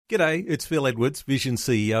G'day, it's Phil Edwards, Vision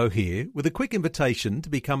CEO here, with a quick invitation to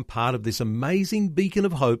become part of this amazing beacon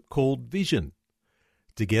of hope called Vision.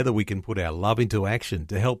 Together we can put our love into action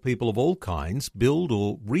to help people of all kinds build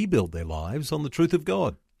or rebuild their lives on the truth of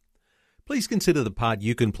God. Please consider the part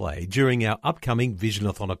you can play during our upcoming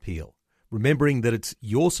Visionathon appeal, remembering that it's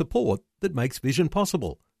your support that makes Vision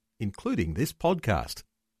possible, including this podcast.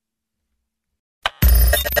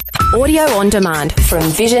 Audio on demand from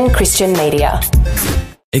Vision Christian Media.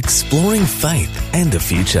 Exploring faith and the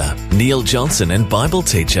future. Neil Johnson and Bible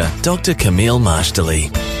teacher Dr. Camille Marshdaley.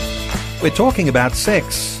 We're talking about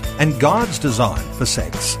sex and God's design for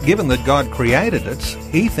sex. Given that God created it,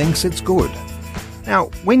 He thinks it's good. Now,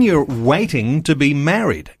 when you're waiting to be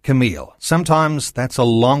married, Camille, sometimes that's a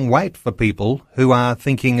long wait for people who are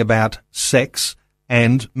thinking about sex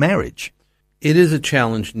and marriage. It is a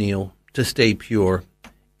challenge, Neil, to stay pure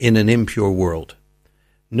in an impure world.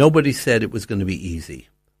 Nobody said it was going to be easy.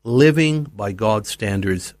 Living by God's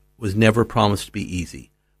standards was never promised to be easy,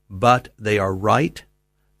 but they are right,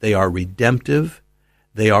 they are redemptive,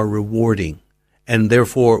 they are rewarding, and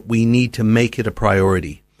therefore we need to make it a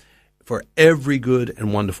priority for every good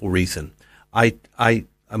and wonderful reason. I'm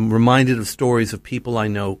reminded of stories of people I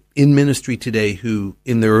know in ministry today who,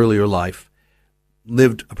 in their earlier life,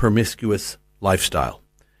 lived a promiscuous lifestyle,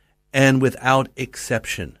 and without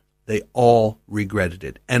exception, they all regretted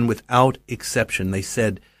it. And without exception, they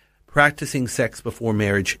said, practicing sex before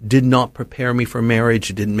marriage did not prepare me for marriage.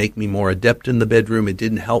 It didn't make me more adept in the bedroom. It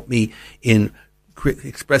didn't help me in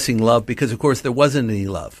expressing love because, of course, there wasn't any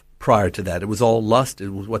love prior to that. It was all lust.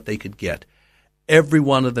 It was what they could get. Every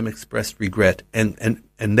one of them expressed regret, and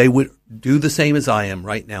they would do the same as I am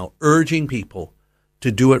right now, urging people to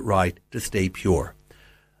do it right, to stay pure.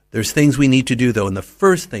 There's things we need to do, though, and the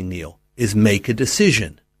first thing, Neil, is make a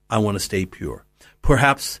decision. I want to stay pure.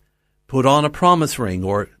 Perhaps put on a promise ring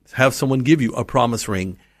or have someone give you a promise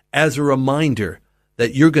ring as a reminder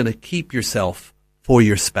that you're going to keep yourself for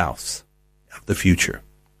your spouse of the future.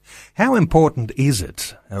 How important is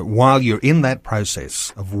it while you're in that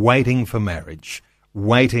process of waiting for marriage,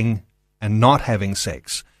 waiting and not having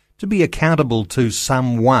sex, to be accountable to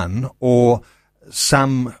someone or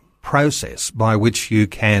some process by which you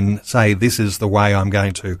can say, this is the way I'm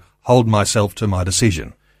going to hold myself to my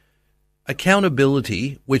decision?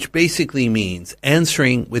 Accountability, which basically means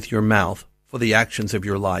answering with your mouth for the actions of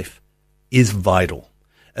your life, is vital,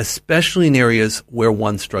 especially in areas where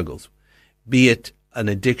one struggles, be it an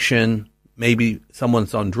addiction, maybe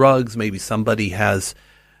someone's on drugs, maybe somebody has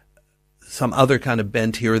some other kind of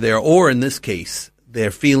bent here or there, or in this case,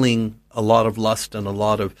 they're feeling a lot of lust and a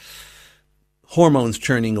lot of hormones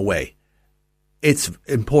churning away. It's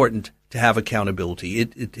important to have accountability.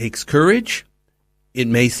 It takes courage. It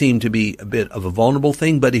may seem to be a bit of a vulnerable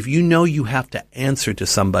thing, but if you know you have to answer to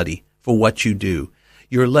somebody for what you do,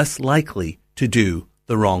 you're less likely to do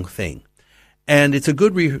the wrong thing. And it's a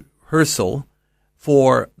good rehearsal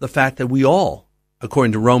for the fact that we all,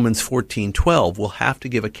 according to Romans 14:12, will have to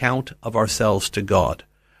give account of ourselves to God.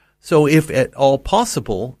 So if at all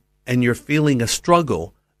possible, and you're feeling a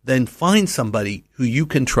struggle, then find somebody who you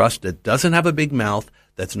can trust that doesn't have a big mouth,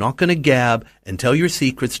 that's not going to gab and tell your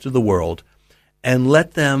secrets to the world, and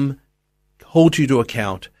let them hold you to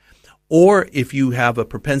account. Or if you have a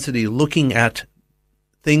propensity looking at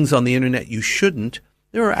things on the internet you shouldn't,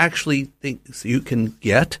 there are actually things you can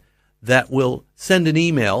get that will send an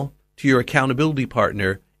email to your accountability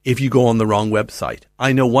partner if you go on the wrong website.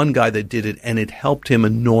 I know one guy that did it, and it helped him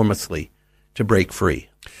enormously to break free.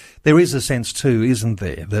 There is a sense too, isn't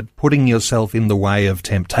there, that putting yourself in the way of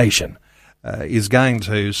temptation is going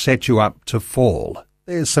to set you up to fall.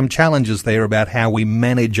 There's some challenges there about how we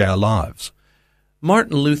manage our lives.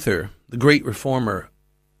 Martin Luther, the great reformer,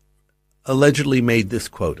 allegedly made this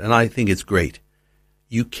quote, and I think it's great.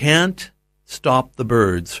 You can't stop the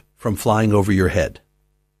birds from flying over your head.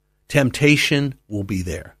 Temptation will be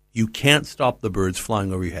there. You can't stop the birds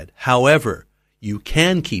flying over your head. However, you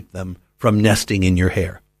can keep them from nesting in your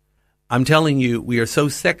hair. I'm telling you, we are so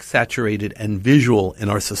sex-saturated and visual in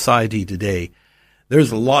our society today.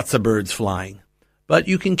 There's lots of birds flying. But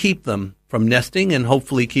you can keep them from nesting and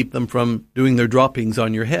hopefully keep them from doing their droppings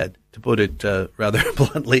on your head, to put it rather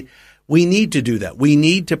bluntly. We need to do that. We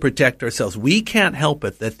need to protect ourselves. We can't help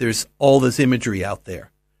it that there's all this imagery out there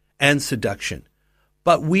and seduction.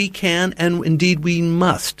 But we can, and indeed we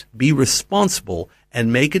must, be responsible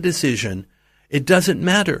and make a decision. It doesn't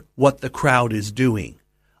matter what the crowd is doing.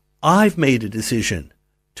 I've made a decision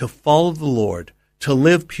to follow the Lord, to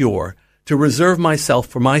live pure, to reserve myself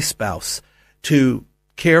for my spouse, to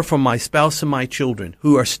care for my spouse and my children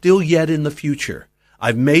who are still yet in the future.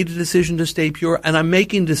 I've made a decision to stay pure, and I'm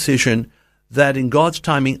making a decision that in God's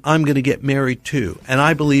timing, I'm going to get married too. And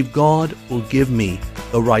I believe God will give me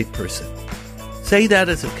the right person. Say that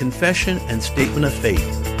as a confession and statement of faith,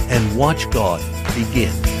 and watch God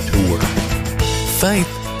begin to work. Faith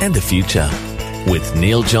and the Future with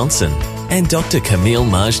Neil Johnson and Dr. Camille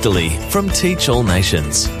Majdali from Teach All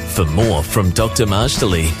Nations. For more from Dr.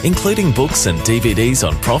 Majdali, including books and DVDs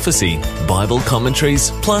on prophecy, Bible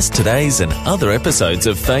commentaries, plus today's and other episodes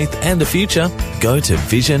of Faith and the Future, go to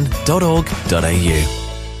vision.org.au.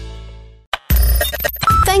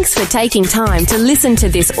 Thanks for taking time to listen to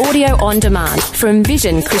this audio on demand from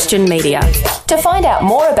Vision Christian Media. To find out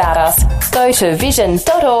more about us, go to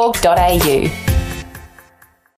vision.org.au.